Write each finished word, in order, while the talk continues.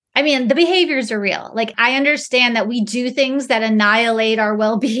I mean, the behaviors are real. Like, I understand that we do things that annihilate our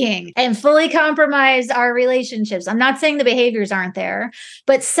well-being and fully compromise our relationships. I'm not saying the behaviors aren't there,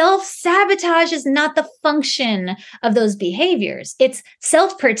 but self-sabotage is not the function of those behaviors. It's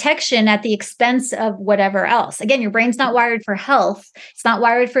self-protection at the expense of whatever else. Again, your brain's not wired for health. It's not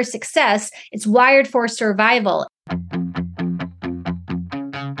wired for success. It's wired for survival.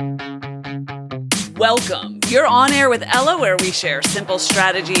 Welcome. You're on air with Ella, where we share simple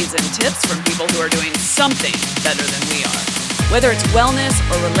strategies and tips from people who are doing something better than we are. Whether it's wellness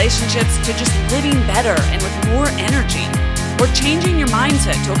or relationships, to just living better and with more energy, or changing your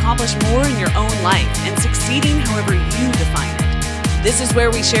mindset to accomplish more in your own life and succeeding however you define it. This is where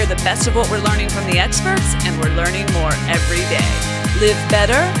we share the best of what we're learning from the experts, and we're learning more every day. Live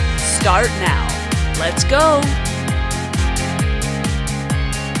better. Start now. Let's go.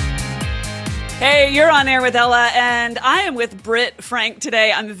 Hey, you're on air with Ella, and I am with Britt Frank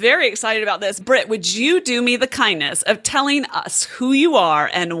today. I'm very excited about this. Britt, would you do me the kindness of telling us who you are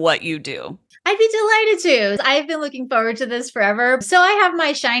and what you do? I'd be delighted to. I've been looking forward to this forever. So I have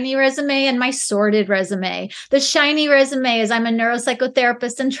my shiny resume and my sorted resume. The shiny resume is I'm a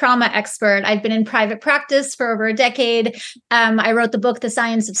neuropsychotherapist and trauma expert. I've been in private practice for over a decade. I wrote the book, The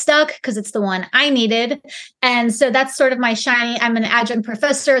Science of Stuck, because it's the one I needed. And so that's sort of my shiny. I'm an adjunct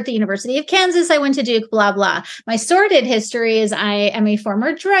professor at the University of Kansas. I went to Duke, blah, blah. My sordid history is I am a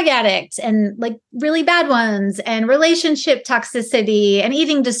former drug addict, and like really bad ones, and relationship toxicity and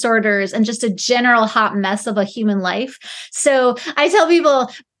eating disorders, and just a general hot mess of a human life. So I tell people,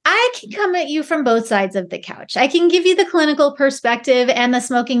 I can come at you from both sides of the couch. I can give you the clinical perspective and the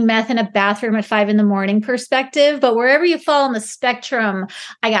smoking meth in a bathroom at 5 a.m. perspective, but wherever you fall on the spectrum,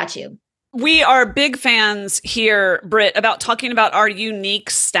 I got you. We are big fans here, Britt, about talking about our unique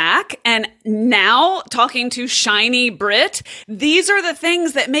stack. And now talking to shiny Britt, these are the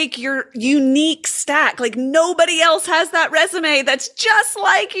things that make your unique stack. Like, nobody else has that resume that's just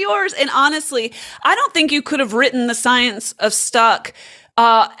like yours. And honestly, I don't think you could have written The Science of Stuck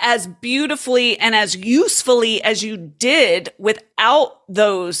as beautifully and as usefully as you did without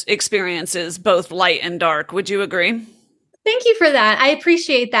those experiences, both light and dark. Would you agree? Thank you for that. I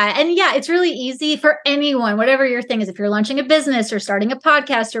appreciate that. And yeah, it's really easy for anyone, whatever your thing is, if you're launching a business or starting a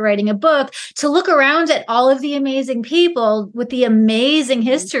podcast or writing a book, to look around at all of the amazing people with the amazing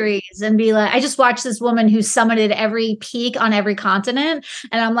histories and be like, I just watched this woman who summited every peak on every continent.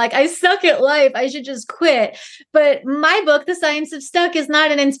 And I'm like, I suck at life. I should just quit. But my book, The Science of Stuck, is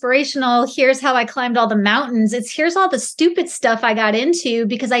not an inspirational, here's how I climbed all the mountains. It's here's all the stupid stuff I got into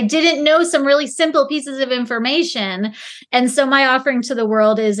because I didn't know some really simple pieces of information. And so my offering to the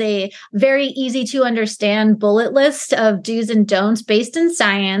world is a very easy to understand bullet list of do's and don'ts based in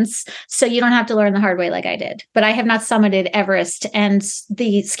science. So you don't have to learn the hard way like I did. But I have not summited Everest and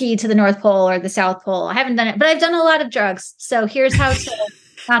the ski to the North Pole or the South Pole. I haven't done it, but I've done a lot of drugs. So here's how to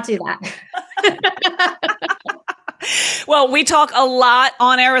not do that. Well, we talk a lot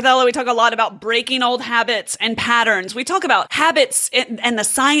on air with Ella. We talk a lot about breaking old habits and patterns. We talk about habits and the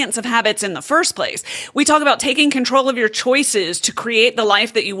science of habits in the first place. We talk about taking control of your choices to create the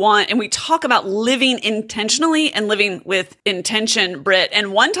life that you want. And we talk about living intentionally and living with intention, Britt.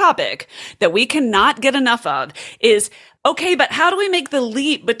 And one topic that we cannot get enough of is, okay, but how do we make the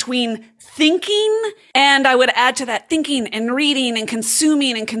leap between thinking, and I would add to that thinking and reading and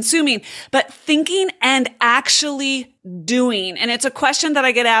consuming, but thinking and actually doing? And it's a question that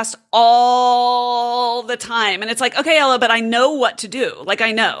I get asked all the time. And it's like, okay, Ella, but I know what to do. Like,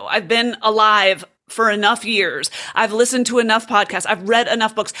 I know I've been alive for enough years. I've listened to enough podcasts. I've read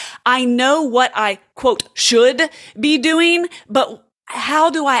enough books. I know what I, quote, should be doing, but how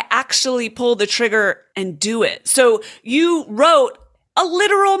do I actually pull the trigger and do it? So you wrote a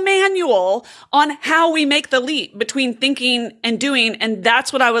literal manual on how we make the leap between thinking and doing. And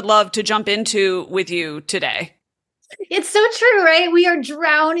that's what I would love to jump into with you today. It's so true, right? We are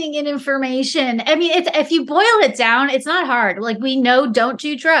drowning in information. I mean, if you boil it down, it's not hard. Like, we know, don't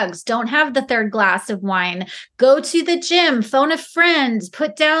do drugs, don't have the third glass of wine, go to the gym, phone a friend,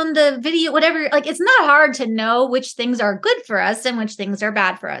 put down the video, whatever. Like, it's not hard to know which things are good for us and which things are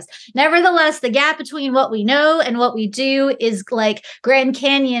bad for us. Nevertheless, the gap between what we know and what we do is like Grand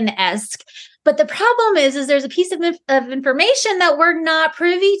Canyon-esque. But the problem is there's a piece of information that we're not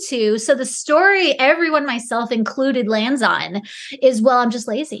privy to. So the story everyone, myself included, lands on is, well, I'm just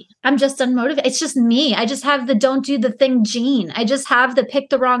lazy. I'm just unmotivated. It's just me. I just have the don't do the thing gene. I just have the pick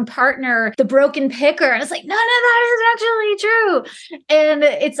the wrong partner, the broken picker. And it's like, none of that is actually true. And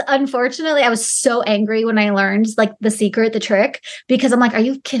it's unfortunately, I was so angry when I learned like the secret, the trick, because I'm like, are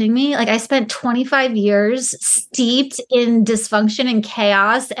you kidding me? Like I spent 25 years steeped in dysfunction and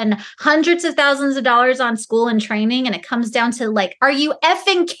chaos and hundreds of thousands of dollars on school and training. And it comes down to like, are you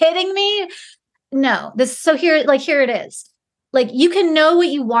effing kidding me? No, here it is. Like you can know what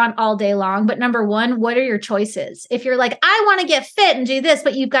you want all day long, but number one, what are your choices? If you're like, I want to get fit and do this,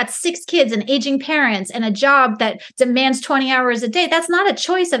 but you've got 6 kids and aging parents and a job that demands 20 hours a day, that's not a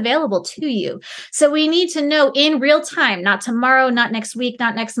choice available to you. So we need to know in real time, not tomorrow, not next week,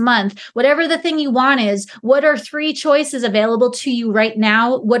 not next month, whatever the thing you want is, what are 3 choices available to you right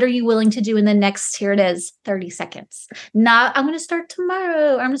now? What are you willing to do in the next, here it is, 30 seconds? Not, I'm going to start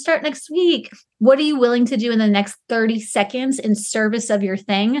tomorrow. I'm going to start next week. What are you willing to do in the next 30 seconds in service of your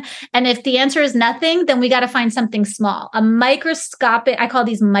thing? And if the answer is nothing, then we got to find something small. A microscopic, I call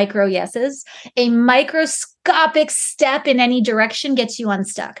these micro yeses, a microscopic step in any direction gets you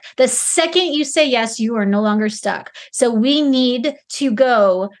unstuck. The second you say yes, you are no longer stuck. So we need to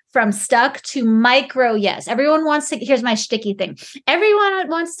go from stuck to micro yes. Everyone wants to, here's my sticky thing. Everyone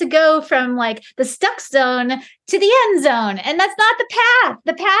wants to go from like the stuck zone to the end zone. And that's not the path.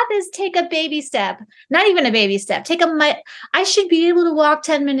 The path is take a baby step, not even a baby step. I should be able to walk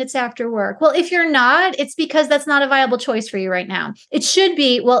 10 minutes after work. Well, if you're not, it's because that's not a viable choice for you right now. It should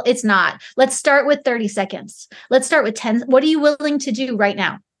be, well, it's not. Let's start with 30 seconds. Let's start with 10. What are you willing to do right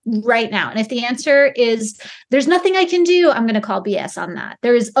now? Right now. And if the answer is there's nothing I can do, I'm going to call BS on that.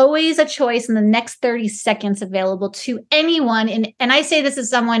 There is always a choice in the next 30 seconds available to anyone. And I say this as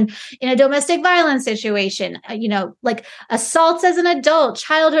someone in a domestic violence situation, like assaults as an adult,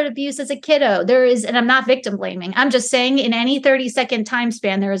 childhood abuse as a kiddo. And I'm not victim blaming. I'm just saying in any 30-second time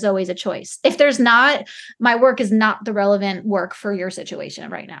span, there is always a choice. If there's not, my work is not the relevant work for your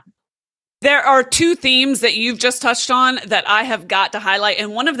situation right now. There are 2 themes that you've just touched on that I have got to highlight.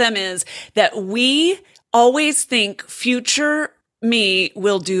 And one of them is that we always think future me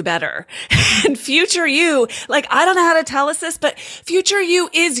will do better. And future you, like, I don't know how to tell us this, but future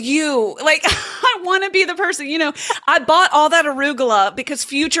you is you. Like, I want to be the person, I bought all that arugula because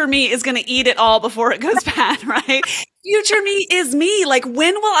future me is going to eat it all before it goes bad, right? Future me is me. Like,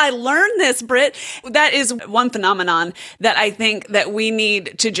 when will I learn this, Britt? That is one phenomenon that I think that we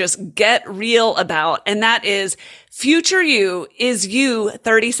need to just get real about. And that is future you is you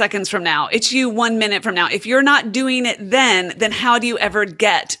 30 seconds from now. It's you 1 minute from now. If you're not doing it then how do you ever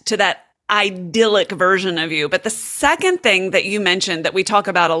get to that idyllic version of you? But the second thing that you mentioned that we talk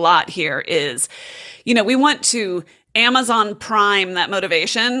about a lot here is, we want to Amazon Prime that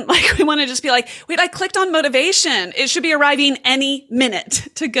motivation. Like we want to just be like, wait, I clicked on motivation. It should be arriving any minute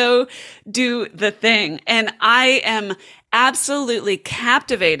to go do the thing. And I am absolutely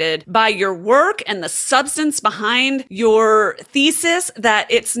captivated by your work and the substance behind your thesis that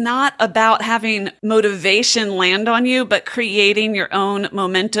it's not about having motivation land on you, but creating your own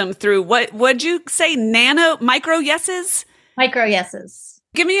momentum through what'd you say? Micro yeses? Micro yeses.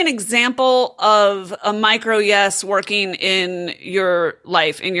 Give me an example of a micro yes working in your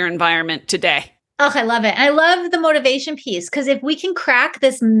life, in your environment today. Oh, I love it. I love the motivation piece because if we can crack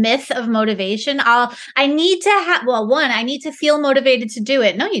this myth of motivation, I need to feel motivated to do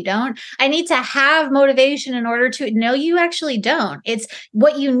it. No, you don't. I need to have motivation in order to. No, you actually don't. It's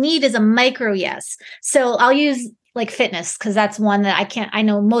what you need is a micro yes. So I'll use like fitness because that's one that I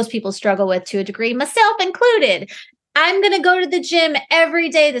know most people struggle with to a degree, myself included. I'm going to go to the gym every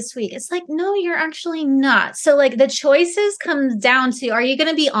day this week. It's like, no, you're actually not. So like the choices comes down to, are you going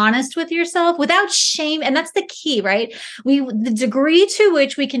to be honest with yourself without shame? And that's the key, right? The degree to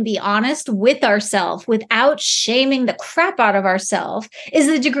which we can be honest with ourselves without shaming the crap out of ourselves is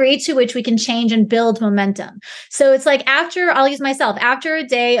the degree to which we can change and build momentum. So it's like I'll use myself, after a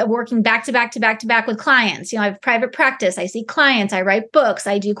day of working back to back to back to back with clients, I have private practice, I see clients, I write books,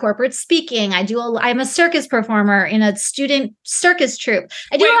 I do corporate speaking, I'm a circus performer in a student circus troupe.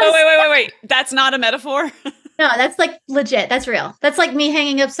 Wait. That's not a metaphor. No, that's like legit. That's real. That's like me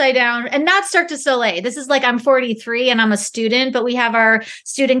hanging upside down and not Cirque du Soleil. This is like I'm 43 and I'm a student, but we have our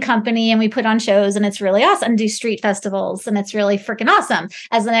student company and we put on shows and it's really awesome. And do street festivals and it's really freaking awesome.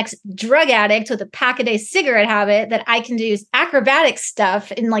 As the next drug addict with a pack-a-day cigarette habit that I can do acrobatic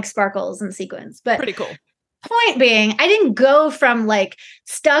stuff in like sparkles and sequins. But pretty cool. Point being, I didn't go from like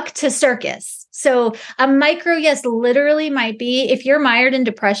stuck to circus. So a micro yes literally might be if you're mired in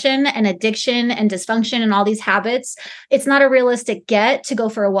depression and addiction and dysfunction and all these habits, it's not a realistic get to go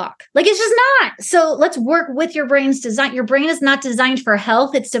for a walk. Like it's just not. So let's work with your brain's design. Your brain is not designed for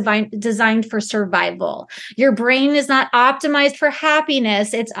health. It's designed for survival. Your brain is not optimized for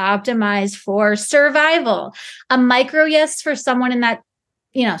happiness. It's optimized for survival. A micro yes for someone in that,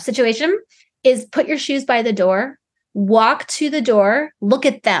 situation is put your shoes by the door, walk to the door, look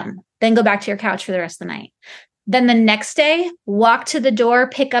at them, then go back to your couch for the rest of the night. Then the next day, walk to the door,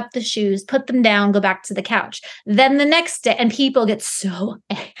 pick up the shoes, put them down, go back to the couch. Then the next day, and people get so,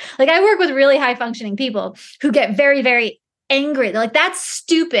 like I work with really high functioning people who get very, very angry. They're like, that's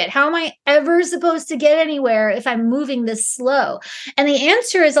stupid. How am I ever supposed to get anywhere if I'm moving this slow? And the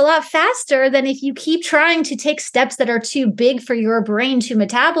answer is a lot faster than if you keep trying to take steps that are too big for your brain to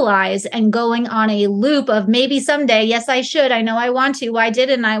metabolize and going on a loop of maybe someday, yes, I should. I know I want to. Why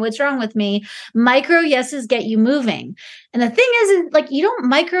didn't I? What's wrong with me? Micro yeses get you moving. And the thing is, like, you don't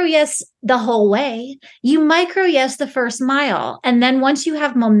micro yes the whole way. You micro yes the first mile. And then once you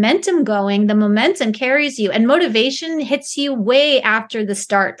have momentum going, the momentum carries you, and motivation hits you way after the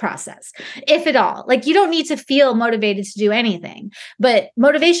start process, if at all. Like you don't need to feel motivated to do anything, but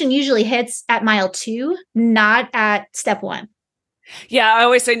motivation usually hits at mile 2, not at step 1. Yeah, I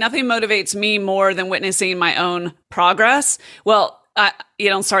always say nothing motivates me more than witnessing my own progress. Well, you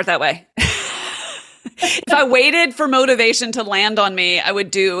don't start that way. If I waited for motivation to land on me, I would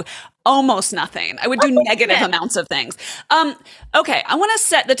do almost nothing. I would do negative amounts of things. Okay, I want to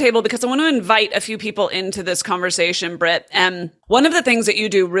set the table because I want to invite a few people into this conversation, Britt. And one of the things that you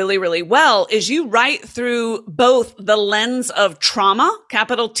do really, really well is you write through both the lens of trauma,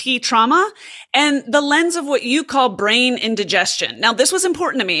 capital T trauma, and the lens of what you call brain indigestion. Now, this was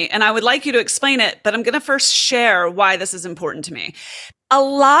important to me, and I would like you to explain it, but I'm going to first share why this is important to me. A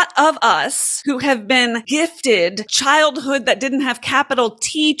lot of us who have been gifted childhood that didn't have capital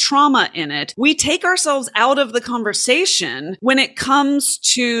T trauma in it, we take ourselves out of the conversation when it comes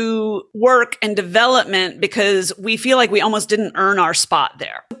to work and development because we feel like we almost didn't earn our spot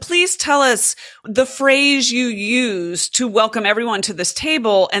there. Please tell us the phrase you use to welcome everyone to this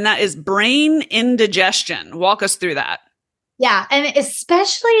table, and that is brain indigestion. Walk us through that. Yeah. And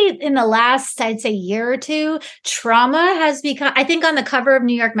especially in the last, I'd say year or two, trauma has become, I think on the cover of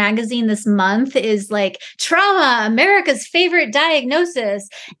New York Magazine this month is like trauma, America's favorite diagnosis.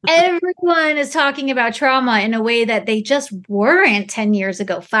 Everyone is talking about trauma in a way that they just weren't 10 years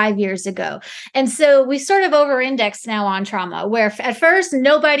ago, 5 years ago. And so we sort of over-indexed now on trauma, where at first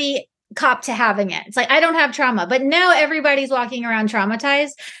nobody copped to having it. It's like, I don't have trauma, but now everybody's walking around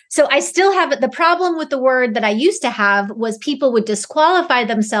traumatized. So I still have the problem with the word that I used to have was people would disqualify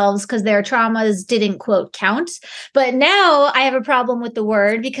themselves because their traumas didn't quote count. But now I have a problem with the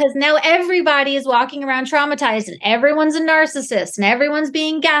word because now everybody is walking around traumatized and everyone's a narcissist and everyone's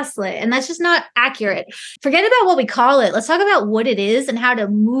being gaslit. And that's just not accurate. Forget about what we call it. Let's talk about what it is and how to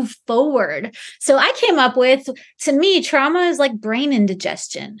move forward. So I came up with, to me, trauma is like brain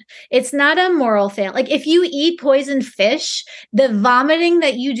indigestion. It's not a moral fail. Like if you eat poisoned fish, the vomiting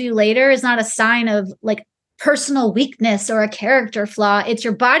that you do later is not a sign of like personal weakness or a character flaw. It's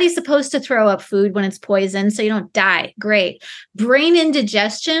your body's supposed to throw up food when it's poison so you don't die. Great. Brain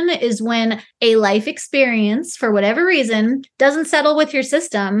indigestion is when a life experience, for whatever reason, doesn't settle with your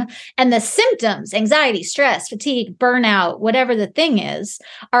system, and the symptoms, anxiety, stress, fatigue, burnout, whatever the thing is,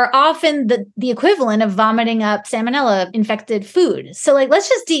 are often the equivalent of vomiting up salmonella infected food. So like, let's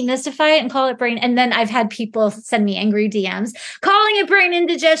just demystify it and call it brain. And then I've had people send me angry DMs. Calling it brain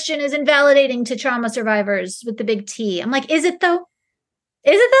indigestion is invalidating to trauma survivors with the big T. I'm like, is it though?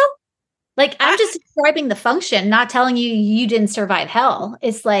 Is it though? Like, I'm just describing the function, not telling you you didn't survive hell.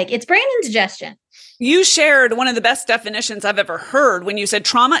 It's like, it's brain indigestion. You shared one of the best definitions I've ever heard when you said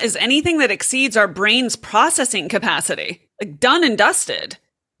trauma is anything that exceeds our brain's processing capacity. Like done and dusted.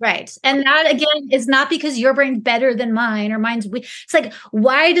 Right. And that, again, is not because your brain's better than mine or mine's weak. It's like,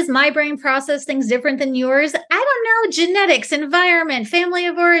 why does my brain process things different than yours? I don't know. Genetics, environment, family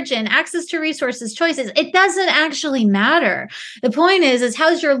of origin, access to resources, choices. It doesn't actually matter. The point is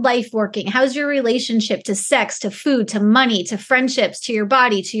how's your life working? How's your relationship to sex, to food, to money, to friendships, to your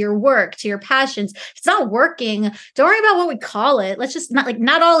body, to your work, to your passions? If it's not working, don't worry about what we call it. Let's just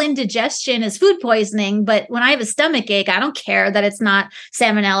not all indigestion is food poisoning, but when I have a stomach ache, I don't care that it's not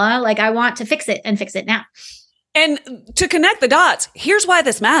salmonella. Like I want to fix it and fix it now. And to connect the dots, here's why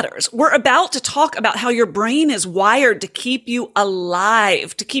this matters. We're about to talk about how your brain is wired to keep you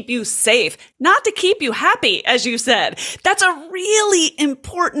alive, to keep you safe, not to keep you happy, as you said. That's a really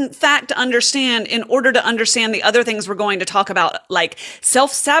important fact to understand in order to understand the other things we're going to talk about, like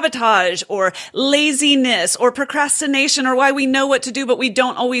self-sabotage or laziness or procrastination, or why we know what to do, but we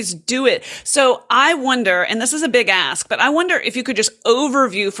don't always do it. So I wonder, and this is a big ask, but I wonder if you could just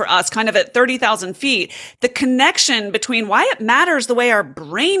overview for us kind of at 30,000 feet, the connection between why it matters the way our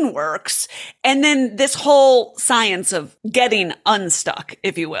brain works and then this whole science of getting unstuck,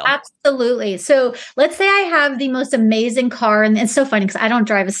 if you will. Absolutely. So let's say I have the most amazing car, and it's so funny because I don't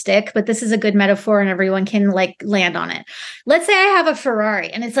drive a stick, but this is a good metaphor and everyone can like land on it. Let's say I have a Ferrari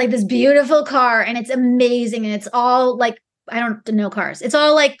and it's like this beautiful car and it's amazing and it's all like, I don't know cars. It's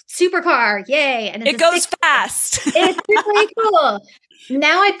all like supercar. Yay. And it goes fast. It's really cool.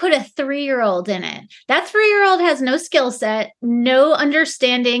 Now I put a 3-year-old in it. That 3-year-old has no skill set, no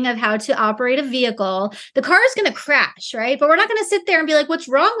understanding of how to operate a vehicle. The car is going to crash, right? But we're not going to sit there and be like, what's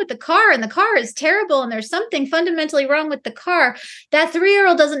wrong with the car? And the car is terrible. And there's something fundamentally wrong with the car. That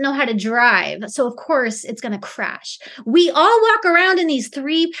 3-year-old doesn't know how to drive. So of course it's going to crash. We all walk around in these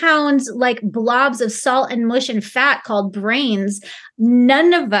 3 pounds, like blobs of salt and mush and fat called brains.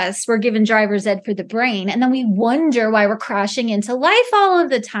 None of us were given driver's ed for the brain. And then we wonder why we're crashing into life all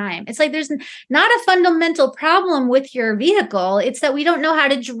of the time. It's like there's not a fundamental problem with your vehicle. It's that we don't know how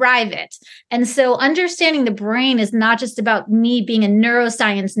to drive it. And so understanding the brain is not just about me being a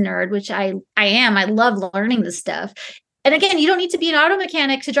neuroscience nerd, which I am. I love learning this stuff. And again, you don't need to be an auto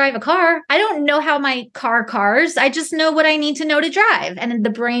mechanic to drive a car. I don't know how my car cars. I just know what I need to know to drive. And the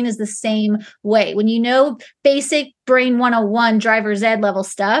brain is the same way. When you know basic brain 101 driver's ed level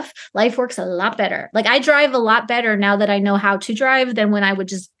stuff, life works a lot better. Like I drive a lot better now that I know how to drive than when I would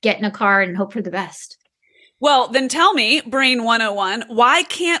just get in a car and hope for the best. Well, then tell me, Brain 101, why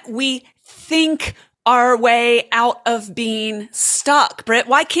can't we think our way out of being stuck, Britt?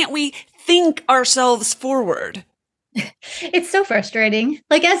 Why can't we think ourselves forward? It's so frustrating.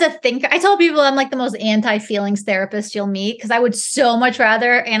 Like as a thinker, I tell people I'm like the most anti-feelings therapist you'll meet because I would so much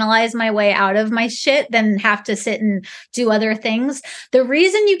rather analyze my way out of my shit than have to sit and do other things. The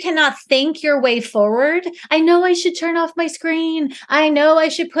reason you cannot think your way forward, I know I should turn off my screen. I know I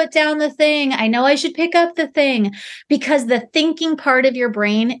should put down the thing. I know I should pick up the thing because the thinking part of your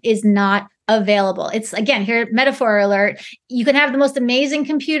brain is not available. It's again, here, metaphor alert. You can have the most amazing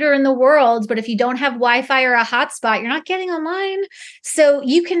computer in the world, but if you don't have Wi-Fi or a hotspot, you're not getting online. So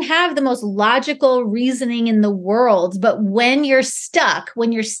you can have the most logical reasoning in the world, but when you're stuck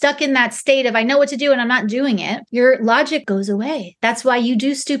in that state of, I know what to do and I'm not doing it, your logic goes away. That's why you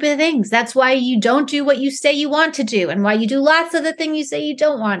do stupid things. That's why you don't do what you say you want to do and why you do lots of the things you say you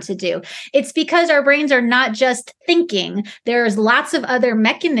don't want to do. It's because our brains are not just thinking. There's lots of other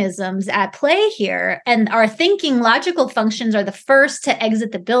mechanisms at play here. And our thinking logical functions are the first to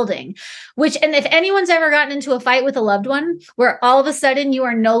exit the building, and if anyone's ever gotten into a fight with a loved one where all of a sudden you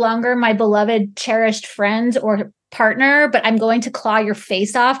are no longer my beloved, cherished friend or partner, but I'm going to claw your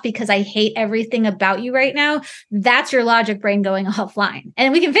face off because I hate everything about you right now, that's your logic brain going offline.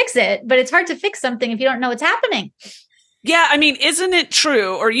 And we can fix it, but it's hard to fix something if you don't know what's happening. Yeah, I mean, isn't it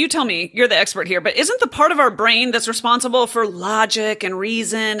true, or you tell me, you're the expert here, but isn't the part of our brain that's responsible for logic and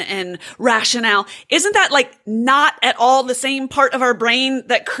reason and rationale, isn't that like not at all the same part of our brain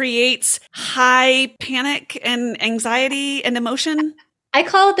that creates high panic and anxiety and emotion? I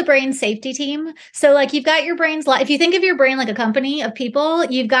call it the brain safety team. So like you've got your brains, if you think of your brain like a company of people,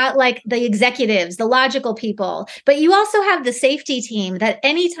 you've got like the executives, the logical people, but you also have the safety team that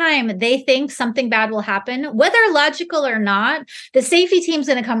anytime they think something bad will happen, whether logical or not, the safety team's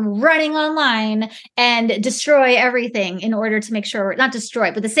going to come running online and destroy everything in order to make sure, not destroy,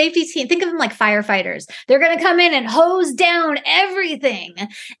 but the safety team, think of them like firefighters. They're going to come in and hose down everything.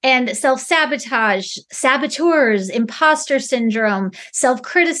 And self-sabotage, saboteurs, imposter syndrome,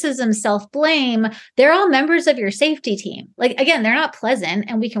 self-criticism, self-blame, they're all members of your safety team. Like, again, they're not pleasant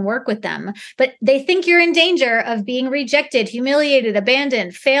and we can work with them, but they think you're in danger of being rejected, humiliated,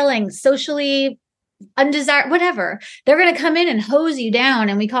 abandoned, failing, socially undesired, whatever. They're going to come in and hose you down.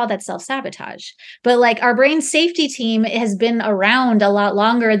 And we call that self-sabotage. But like our brain safety team has been around a lot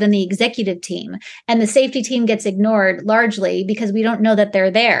longer than the executive team. And the safety team gets ignored largely because we don't know that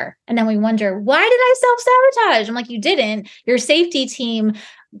they're there. And then we wonder, why did I self-sabotage? I'm like, you didn't. Your safety team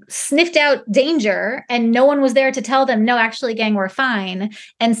sniffed out danger and no one was there to tell them, no, actually, gang, we're fine.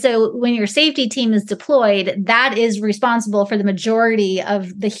 And so when your safety team is deployed, that is responsible for the majority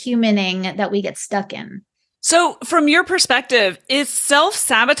of the humaning that we get stuck in. So from your perspective, is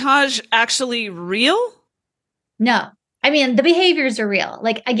self-sabotage actually real? No. I mean, the behaviors are real.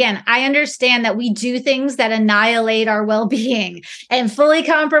 Like, again, I understand that we do things that annihilate our well-being and fully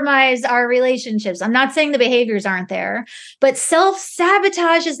compromise our relationships. I'm not saying the behaviors aren't there, but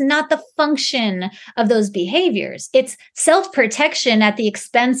self-sabotage is not the function of those behaviors. It's self-protection at the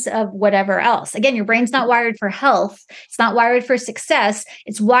expense of whatever else. Again, your brain's not wired for health. It's not wired for success.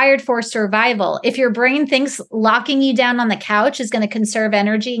 It's wired for survival. If your brain thinks locking you down on the couch is going to conserve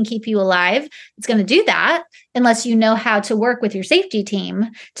energy and keep you alive, it's going to do that unless you know how to work with your safety team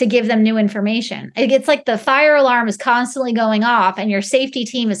to give them new information. It's like the fire alarm is constantly going off and your safety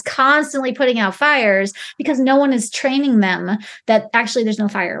team is constantly putting out fires because no one is training them that actually there's no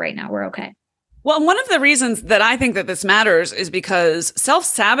fire right now. We're okay. Well, one of the reasons that I think that this matters is because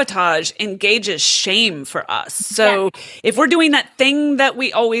self-sabotage engages shame for us. So if we're doing that thing that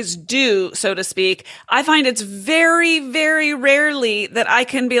we always do, so to speak, I find it's very, very rarely that I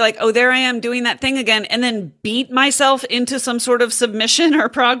can be like, oh, there I am doing that thing again, and then beat myself into some sort of submission or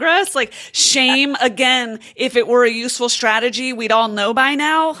progress. Like shame, again, if it were a useful strategy, we'd all know by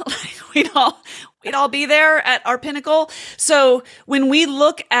now. We'd all be there at our pinnacle. So when we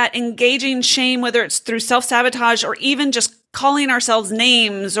look at engaging shame, whether it's through self-sabotage or even just calling ourselves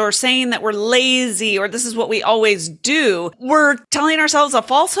names or saying that we're lazy or this is what we always do, we're telling ourselves a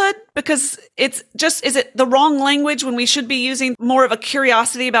falsehood because it's just, is it the wrong language when we should be using more of a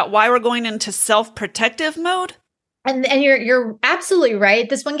curiosity about why we're going into self-protective mode? And you're absolutely right.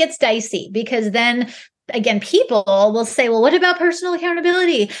 This one gets dicey because then again, people will say, well, what about personal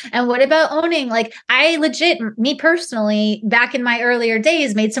accountability? And what about owning? Like I legit, me personally, back in my earlier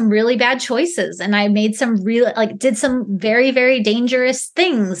days, made some really bad choices. And I made some did some very, very dangerous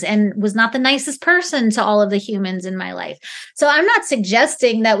things and was not the nicest person to all of the humans in my life. So I'm not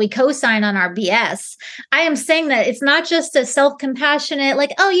suggesting that we co-sign on our BS. I am saying that it's not just a self-compassionate,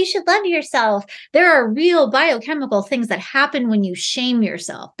 like, oh, you should love yourself. There are real biochemical things that happen when you shame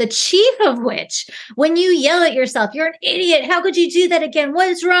yourself. The chief of which, when you yell at yourself, you're an idiot. How could you do that again? What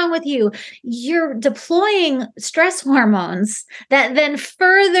is wrong with you? You're deploying stress hormones that then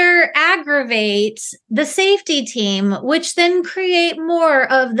further aggravate the safety team, which then create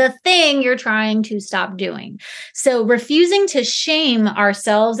more of the thing you're trying to stop doing. So refusing to shame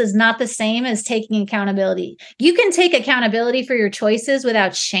ourselves is not the same as taking accountability. You can take accountability for your choices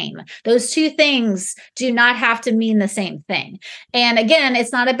without shame. Those two things do not have to mean the same thing. And again,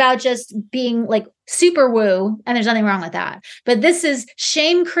 it's not about just being like super woo, and there's nothing wrong with that. But this is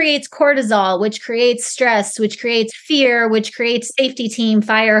shame creates cortisol, which creates stress, which creates fear, which creates safety team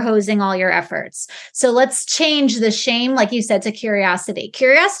fire hosing all your efforts. So let's change the shame, like you said, to curiosity.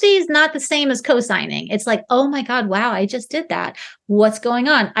 Curiosity is not the same as co-signing. It's like, oh my God, wow, I just did that. What's going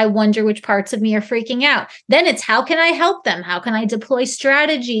on? I wonder which parts of me are freaking out. Then it's how can I help them? How can I deploy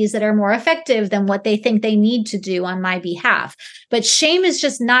strategies that are more effective than what they think they need to do on my behalf? But shame is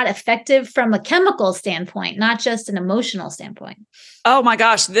just not effective from a chemical standpoint, not just an emotional standpoint. Oh my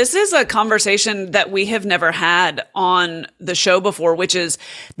gosh, this is a conversation that we have never had on the show before, which is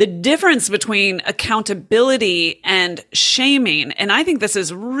the difference between accountability and shaming. And I think this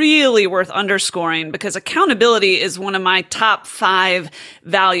is really worth underscoring because accountability is one of my top 5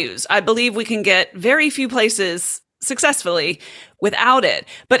 values. I believe we can get very few places successfully without it.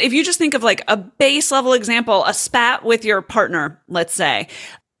 But if you just think of like a base level example, a spat with your partner, let's say,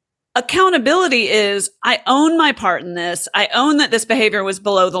 accountability is I own my part in this. I own that this behavior was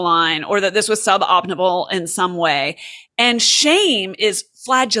below the line or that this was suboptimal in some way. And shame is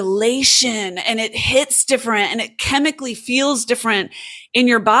flagellation and it hits different and it chemically feels different in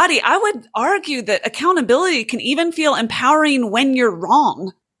your body. I would argue that accountability can even feel empowering when you're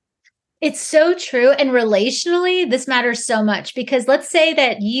wrong. It's so true. And relationally, this matters so much because let's say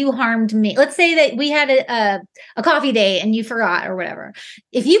that you harmed me. Let's say that we had a coffee date and you forgot or whatever.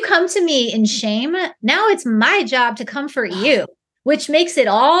 If you come to me in shame, now it's my job to comfort you, which makes it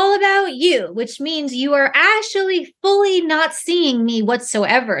all about you, which means you are actually fully not seeing me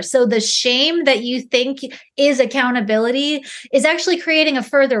whatsoever. So the shame that you think is accountability is actually creating a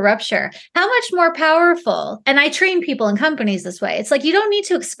further rupture. How much more powerful? And I train people in companies this way. It's like, you don't need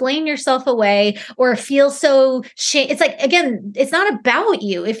to explain yourself away or feel so shame. It's like, again, it's not about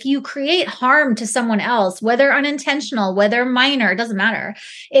you. If you create harm to someone else, whether unintentional, whether minor, it doesn't matter.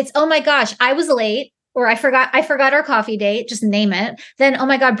 It's, oh my gosh, I was late. Or I forgot our coffee date, just name it. Then, oh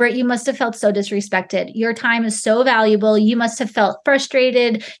my God, Britt, you must have felt so disrespected. Your time is so valuable. You must have felt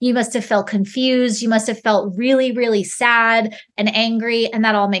frustrated. You must have felt confused. You must have felt really, really sad and angry. And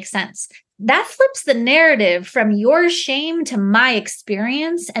that all makes sense. that flips the narrative from your shame to my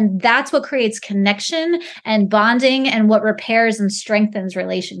experience. And that's what creates connection and bonding and what repairs and strengthens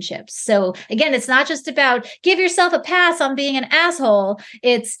relationships. So again, it's not just about give yourself a pass on being an asshole.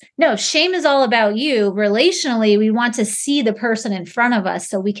 It's no, shame is all about you. Relationally, we want to see the person in front of us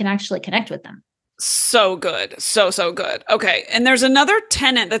so we can actually connect with them. So good. So good. Okay. And there's another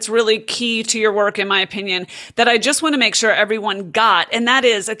tenet that's really key to your work, in my opinion, that I just want to make sure everyone got. And that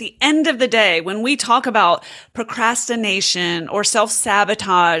is, at the end of the day, when we talk about procrastination or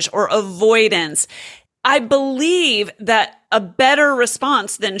self-sabotage or avoidance, I believe that a better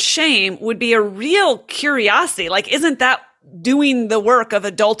response than shame would be a real curiosity. Like, isn't that doing the work of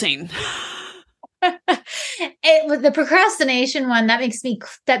adulting? The procrastination one, that makes me so,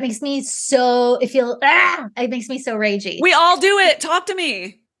 it makes me so ragey. We all do it. Talk to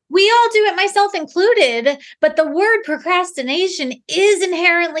me. We all do it, myself included, but the word procrastination is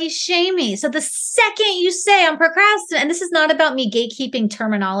inherently shamey. So the second you say I'm procrastinating, and this is not about me gatekeeping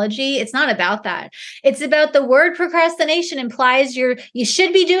terminology. It's not about that. It's about the word procrastination implies you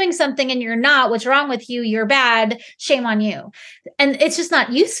should be doing something and you're not. What's wrong with you? You're bad. Shame on you. And it's just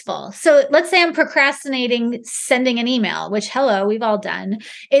not useful. So let's say I'm procrastinating sending an email, which, hello, we've all done.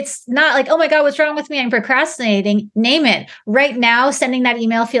 It's not like, oh my God, what's wrong with me? I'm procrastinating. Name it. Right now, sending that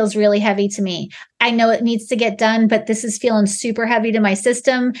email feels really heavy to me. I know it needs to get done, but this is feeling super heavy to my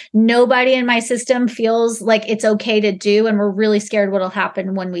system. Nobody in my system feels like it's okay to do, and we're really scared what'll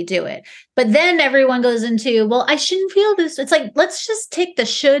happen when we do it. But then everyone goes into, well, I shouldn't feel this. It's like, let's just take the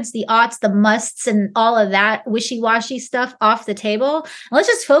shoulds, the oughts, the musts, and all of that wishy-washy stuff off the table. Let's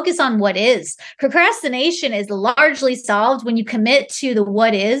just focus on what is. Procrastination is largely solved when you commit to the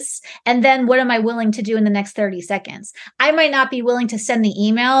what is, and then what am I willing to do in the next 30 seconds? I might not be willing to send the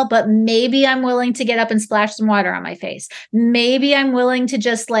email, but maybe I'm willing to get up and splash some water on my face. Maybe I'm willing to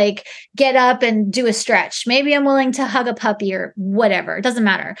just like get up and do a stretch. Maybe I'm willing to hug a puppy or whatever. It doesn't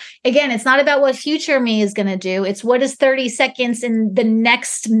matter. Again, it's not about what future me is going to do. It's what is 30 seconds in the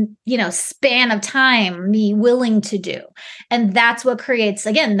next, span of time me willing to do. And that's what creates,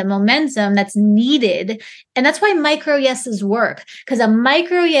 again, the momentum that's needed. And that's why micro yeses work, because a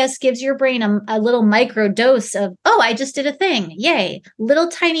micro yes gives your brain a little micro dose of, oh, I just did a thing. Yay. Little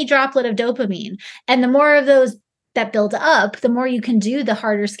tiny droplet of dopamine. And the more of those that build up, the more you can do the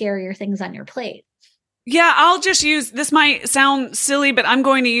harder, scarier things on your plate. Yeah, I'll just use, this might sound silly, but I'm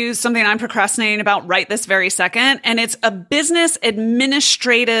going to use something I'm procrastinating about right this very second. And it's a business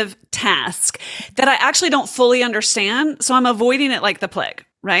administrative task that I actually don't fully understand. So I'm avoiding it like the plague,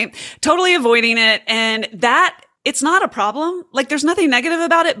 right? Totally avoiding it. And that, it's not a problem. Like, there's nothing negative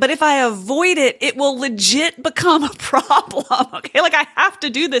about it, but if I avoid it, it will legit become a problem. Okay. Like, I have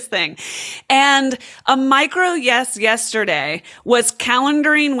to do this thing. And a micro yes yesterday was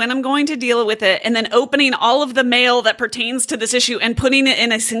calendaring when I'm going to deal with it and then opening all of the mail that pertains to this issue and putting it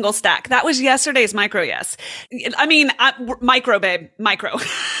in a single stack. That was yesterday's micro yes. I mean, micro, babe, micro.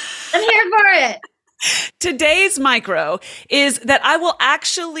 I'm here for it. Today's micro is that I will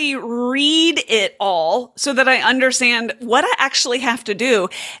actually read it all so that I understand what I actually have to do.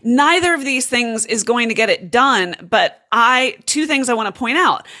 Neither of these things is going to get it done, but two things I want to point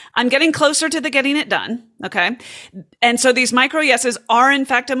out. I'm getting closer to the getting it done. Okay. And so these micro yeses are in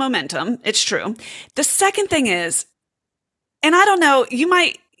fact a momentum. It's true. The second thing is, and I don't know, you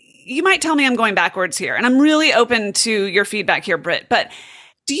might tell me I'm going backwards here, and I'm really open to your feedback here, Britt, but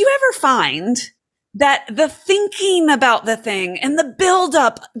do you ever find that the thinking about the thing and the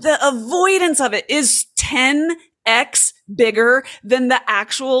buildup, the avoidance of it is 10x bigger than the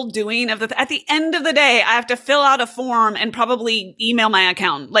actual doing of at the end of the day, I have to fill out a form and probably email my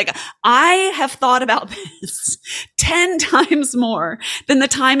accountant. Like, I have thought about this 10 times more than the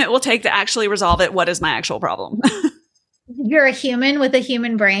time it will take to actually resolve it. What is my actual problem? You're a human with a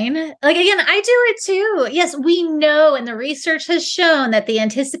human brain. Like, again, I do it too. Yes, we know, and the research has shown that the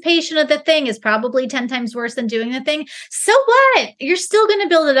anticipation of the thing is probably 10 times worse than doing the thing. So what? You're still going to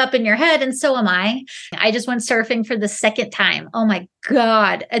build it up in your head, and so am I. I just went surfing for the second time. Oh my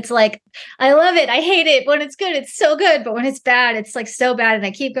God. It's like, I love it. I hate it. When it's good, it's so good. But when it's bad, it's like so bad. And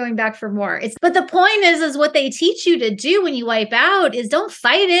I keep going back for more. But the point is what they teach you to do when you wipe out is don't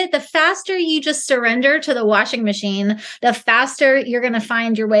fight it. The faster you just surrender to the washing machine the faster you're going to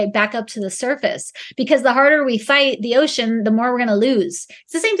find your way back up to the surface. Because the harder we fight the ocean, the more we're going to lose.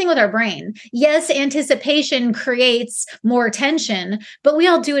 It's the same thing with our brain. Yes, anticipation creates more tension, but we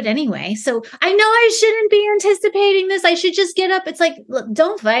all do it anyway. So I know I shouldn't be anticipating this. I should just get up. It's like, look,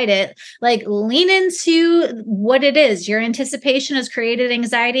 don't fight it. Like, lean into what it is. Your anticipation has created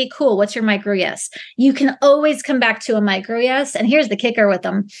anxiety. Cool. What's your micro yes? You can always come back to a micro yes. And here's the kicker with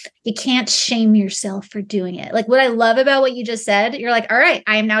them. You can't shame yourself for doing it. Like, what I love about what you just said, you're like, all right,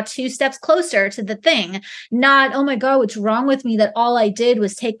 I am now 2 steps closer to the thing. Not, oh my God, what's wrong with me that all I did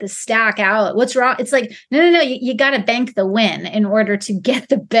was take the stack out? What's wrong? It's like, no. You got to bank the win in order to get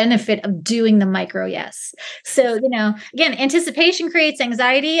the benefit of doing the micro yes. So, again, anticipation creates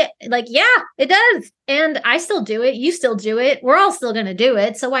anxiety. Like, yeah, it does. And I still do it. You still do it. We're all still going to do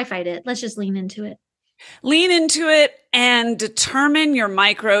it. So why fight it? Let's just lean into it. Lean into it and determine your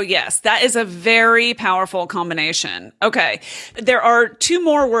micro yes. That is a very powerful combination. Okay. There are 2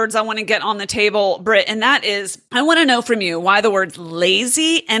 more words I want to get on the table, Britt, and that is, I want to know from you why the words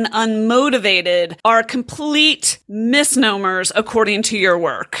lazy and unmotivated are complete misnomers according to your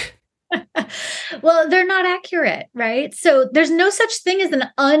work. Well, they're not accurate, right? So there's no such thing as an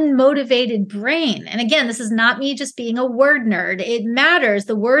unmotivated brain. And again, this is not me just being a word nerd. It matters.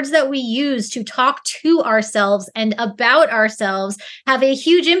 The words that we use to talk to ourselves and about ourselves have a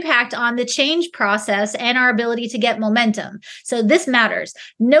huge impact on the change process and our ability to get momentum. So this matters.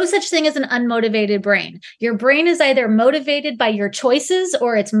 No such thing as an unmotivated brain. Your brain is either motivated by your choices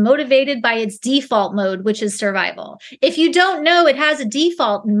or it's motivated by its default mode, which is survival. If you don't know it has a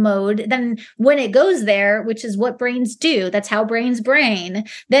default mode, then when it goes there, which is what brains do, that's how brains brain,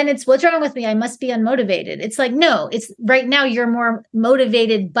 then it's, what's wrong with me? I must be unmotivated. It's like, no, it's right now you're more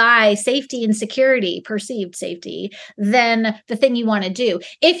motivated by safety and security, perceived safety, than the thing you want to do.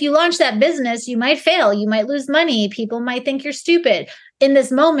 If you launch that business, you might fail. You might lose money. People might think you're stupid. In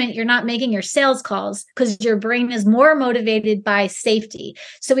this moment, you're not making your sales calls because your brain is more motivated by safety.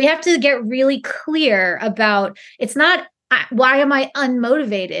 So we have to get really clear about, it's not, why am I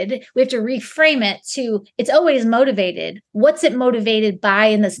unmotivated? We have to reframe it to, it's always motivated. What's it motivated by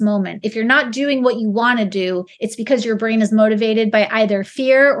in this moment? If you're not doing what you want to do, it's because your brain is motivated by either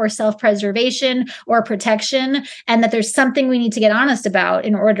fear or self-preservation or protection, and that there's something we need to get honest about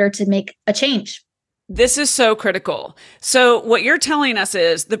in order to make a change. This is so critical. So what you're telling us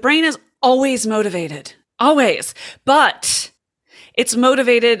is the brain is always motivated, always, but it's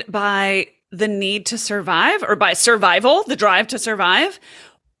motivated by the need to survive, or by survival, the drive to survive,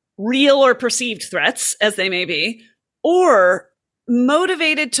 real or perceived threats as they may be, or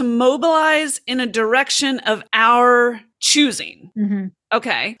motivated to mobilize in a direction of our choosing. Mm-hmm.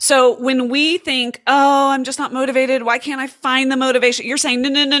 Okay. So when we think, oh, I'm just not motivated, why can't I find the motivation? You're saying,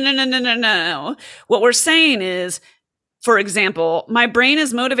 no. What we're saying is, for example, my brain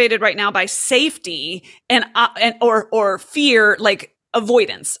is motivated right now by safety or fear, like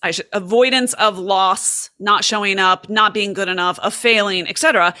avoidance. Avoidance of loss, not showing up, not being good enough, of failing,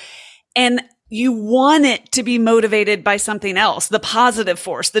 etc. And you want it to be motivated by something else, the positive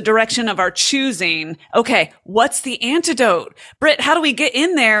force, the direction of our choosing. Okay, what's the antidote? Britt, how do we get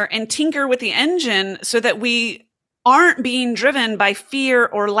in there and tinker with the engine so that we aren't being driven by fear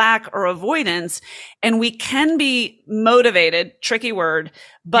or lack or avoidance, and we can be motivated, tricky word,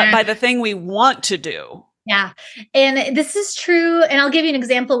 but by the thing we want to do? Yeah. And this is true. And I'll give you an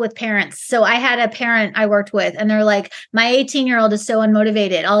example with parents. So I had a parent I worked with, and they're like, my 18-year-old is so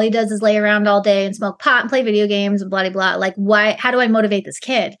unmotivated. All he does is lay around all day and smoke pot and play video games and blah, blah, blah. Like, why, how do I motivate this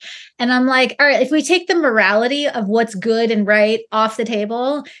kid? And I'm like, all right, if we take the morality of what's good and right off the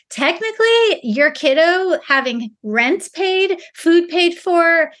table, technically your kiddo having rent paid, food paid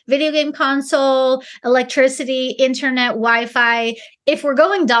for, video game console, electricity, internet, Wi-Fi, if we're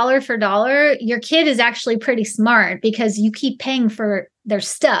going dollar for dollar, your kid is actually pretty smart because you keep paying for their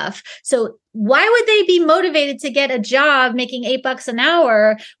stuff. So why would they be motivated to get a job making $8 an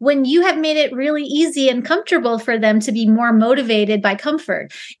hour when you have made it really easy and comfortable for them to be more motivated by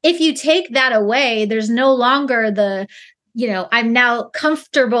comfort? If you take that away, there's no longer the, I'm now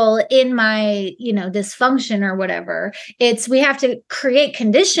comfortable in my, dysfunction or whatever. It's, we have to create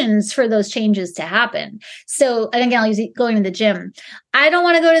conditions for those changes to happen. So, and again, I'll use going to the gym. I don't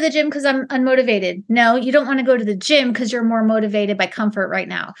want to go to the gym because I'm unmotivated. No, you don't want to go to the gym because you're more motivated by comfort right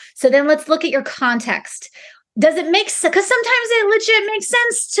now. So then let's look at your context. Does it make sense? Because sometimes it legit makes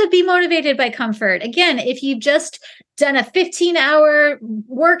sense to be motivated by comfort. Again, if you just done a 15-hour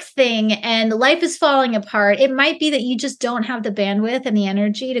work thing and life is falling apart, it might be that you just don't have the bandwidth and the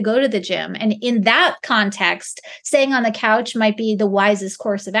energy to go to the gym. And in that context, staying on the couch might be the wisest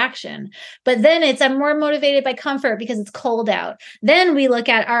course of action. But then I'm more motivated by comfort because it's cold out. Then we look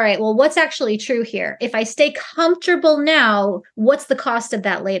at, all right, well, what's actually true here? If I stay comfortable now, what's the cost of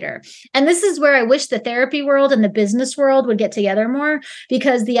that later? And this is where I wish the therapy world and the business world would get together more,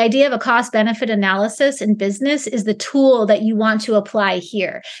 because the idea of a cost benefit analysis in business is the tool that you want to apply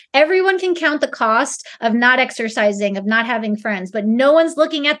here. Everyone can count the cost of not exercising, of not having friends, but no one's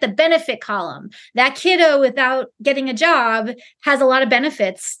looking at the benefit column. That kiddo without getting a job has a lot of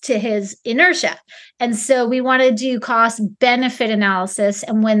benefits to his inertia. And so we want to do cost benefit analysis.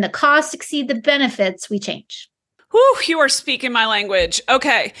 And when the costs exceed the benefits, we change. Whew, you are speaking my language.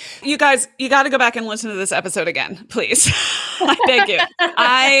 Okay. You guys, you got to go back and listen to this episode again, please. I beg you.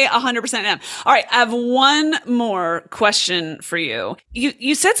 I 100% am. All right. I have one more question for you.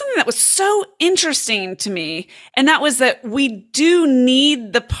 You said something that was so interesting to me, and that was that we do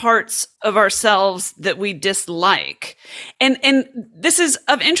need the parts of ourselves that we dislike. And this is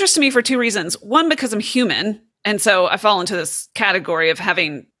of interest to me for two reasons. One, because I'm human. And so I fall into this category of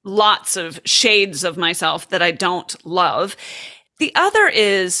having lots of shades of myself that I don't love. The other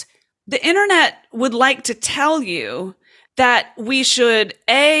is the internet would like to tell you that we should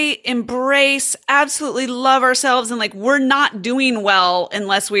embrace, absolutely love ourselves. And like, we're not doing well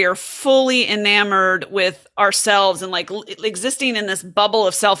unless we are fully enamored with ourselves and like existing in this bubble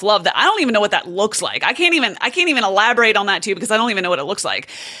of self-love that I don't even know what that looks like. I can't even elaborate on that to you because I don't even know what it looks like.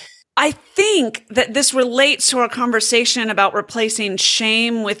 I think that this relates to our conversation about replacing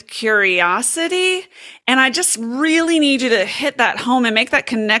shame with curiosity. And I just really need you to hit that home and make that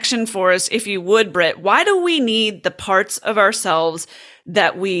connection for us, if you would, Britt. Why do we need the parts of ourselves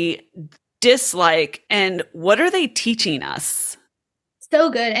that we dislike, and what are they teaching us? So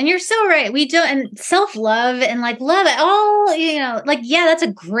good. And you're so right. We don't, and self-love and like love it all, like, yeah, that's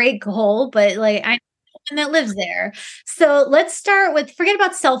a great goal, but like, that lives there. So let's start with, forget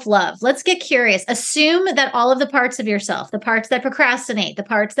about self-love. Let's get curious. Assume that all of the parts of yourself, the parts that procrastinate, the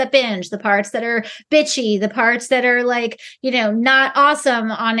parts that binge, the parts that are bitchy, the parts that are like, not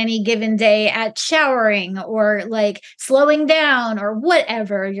awesome on any given day at showering or like slowing down or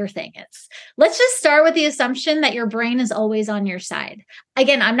whatever your thing is. Let's just start with the assumption that your brain is always on your side.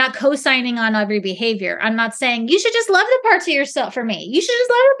 Again, I'm not co-signing on every behavior. I'm not saying you should just love the parts of yourself. For me, you should just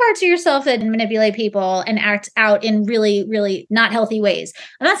love the parts of yourself that manipulate people and act out in really, really not healthy ways.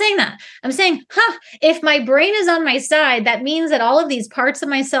 I'm not saying that. I'm saying, if my brain is on my side, that means that all of these parts of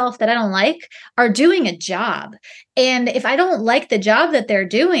myself that I don't like are doing a job. And if I don't like the job that they're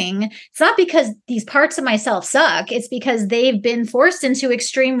doing, it's not because these parts of myself suck. It's because they've been forced into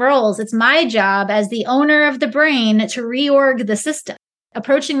extreme roles. It's my job as the owner of the brain to reorg the system.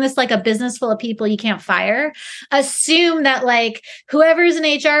 Approaching this like a business full of people you can't fire, assume that like whoever's in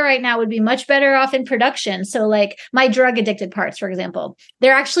HR right now would be much better off in production. So like my drug addicted parts, for example,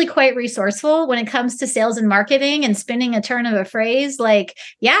 they're actually quite resourceful when it comes to sales and marketing and spinning a turn of a phrase. Like,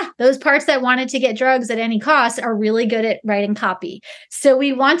 yeah, those parts that wanted to get drugs at any cost are really good at writing copy. So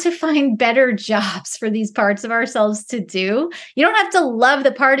we want to find better jobs for these parts of ourselves to do. You don't have to love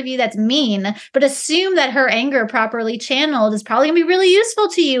the part of you that's mean, but assume that her anger properly channeled is probably gonna be really useful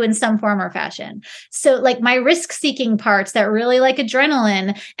to you in some form or fashion. So like my risk-seeking parts that really like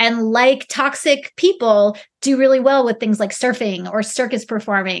adrenaline and like toxic people do really well with things like surfing or circus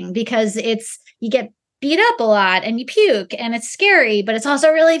performing, because you get beat up a lot and you puke and it's scary, but it's also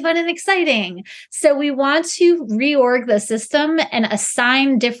really fun and exciting. So we want to reorg the system and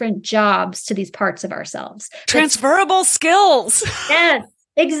assign different jobs to these parts of ourselves. Transferable skills. Yes,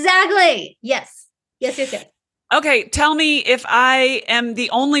 exactly. Yes. Okay, tell me if I am the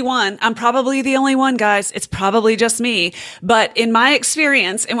only one. I'm probably the only one, guys. It's probably just me. But in my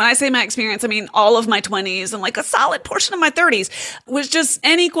experience, and when I say my experience, I mean all of my 20s and like a solid portion of my 30s, was just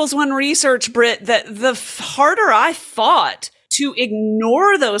N=1 research, Britt, that the harder I fought to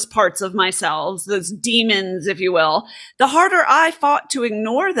ignore those parts of myself, those demons, if you will, the harder I fought to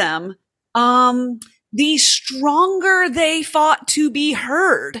ignore them, the stronger they fought to be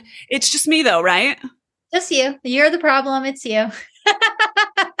heard. It's just me though, right? Just you. You're the problem. It's you.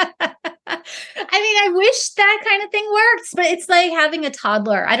 I mean, I wish that kind of thing works, but it's like having a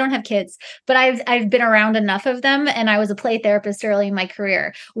toddler. I don't have kids, but I've been around enough of them, and I was a play therapist early in my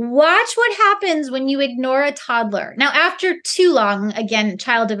career. Watch what happens when you ignore a toddler. Now, after too long, again,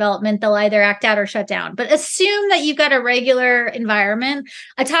 child development, they'll either act out or shut down. But assume that you've got a regular environment.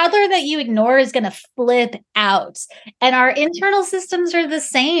 A toddler that you ignore is going to flip out. And our internal systems are the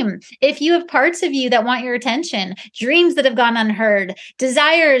same. If you have parts of you that want your attention, dreams that have gone unheard,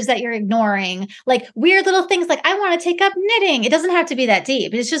 desires that you're ignoring, like weird little things like, I want to take up knitting. It doesn't have to be that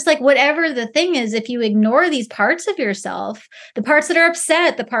deep. It's just like whatever the thing is, if you ignore these parts of yourself, the parts that are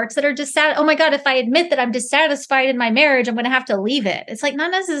upset, the parts that are dissatisfied. Oh my God, if I admit that I'm dissatisfied in my marriage, I'm going to have to leave it. It's like,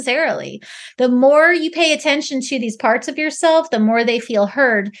 not necessarily. The more you pay attention to these parts of yourself, the more they feel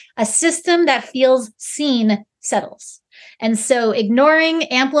heard. A system that feels seen settles. And so ignoring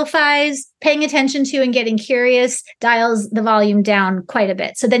amplifies, paying attention to and getting curious dials the volume down quite a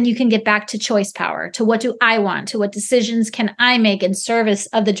bit. So then you can get back to choice power, to what do I want, to what decisions can I make in service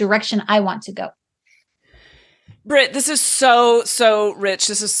of the direction I want to go. Britt, this is so rich.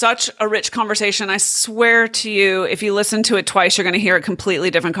 This is such a rich conversation. I swear to you, if you listen to it twice, you're going to hear a completely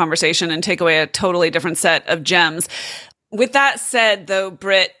different conversation and take away a totally different set of gems. With that said, though,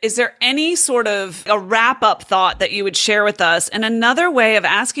 Britt, is there any sort of a wrap-up thought that you would share with us? And another way of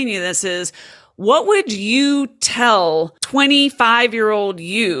asking you this is, what would you tell 25-year-old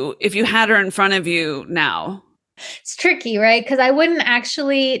you if you had her in front of you now? It's tricky, right? Because I wouldn't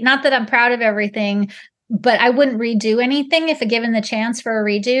actually, not that I'm proud of everything, but I wouldn't redo anything if given the chance for a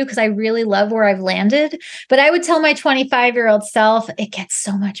redo, because I really love where I've landed. But I would tell my 25-year-old self, it gets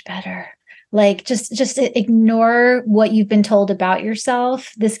so much better. Like just ignore what you've been told about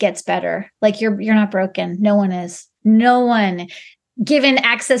yourself. This gets better. Like you're not broken. No one is. No one. Given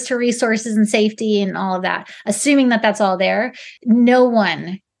access to resources and safety and all of that, assuming that that's all there, no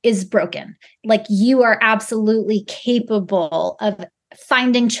one is broken. Like you are absolutely capable of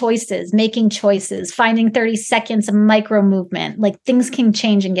finding choices, making choices, finding 30 seconds of micro movement. Like things can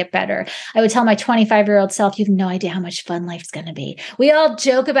change and get better. I would tell my 25-year-old self, you have no idea how much fun life's going to be. We all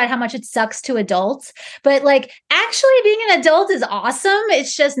joke about how much it sucks to adults, but like actually being an adult is awesome.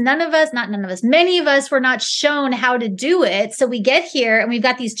 It's just many of us were not shown how to do it. So we get here and we've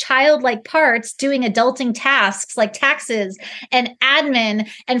got these childlike parts doing adulting tasks like taxes and admin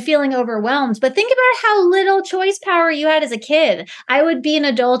and feeling overwhelmed. But think about how little choice power you had as a kid. I would be an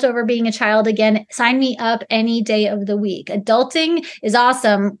adult over being a child again. Sign me up any day of the week. Adulting is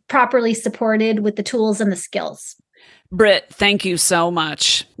awesome, properly supported with the tools and the skills. Britt, thank you so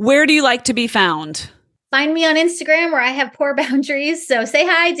much. Where do you like to be found? Find me on Instagram where I have poor boundaries. So say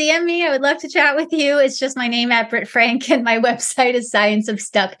hi, DM me. I would love to chat with you. It's just my name at Britt Frank, and my website is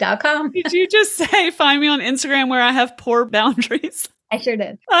scienceofstuck.com. Did you just say find me on Instagram where I have poor boundaries? I sure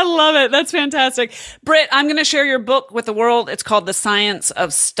did. I love it. That's fantastic. Britt, I'm going to share your book with the world. It's called The Science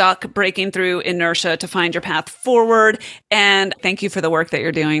of Stuck, Breaking Through Inertia to Find Your Path Forward. And thank you for the work that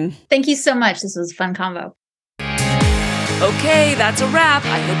you're doing. Thank you so much. This was a fun convo. Okay, that's a wrap.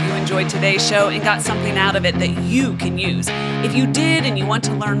 I hope you enjoyed today's show and got something out of it that you can use. If you did and you want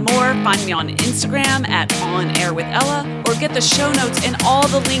to learn more, find me on Instagram at OnAirWithElla, or get the show notes and all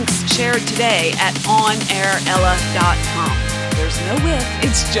the links shared today at onairella.com. There's no with,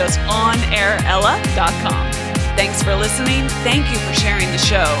 it's just onairella.com. Thanks for listening. Thank you for sharing the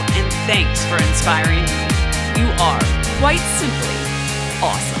show. And thanks for inspiring me. You are, quite simply,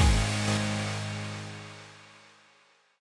 awesome.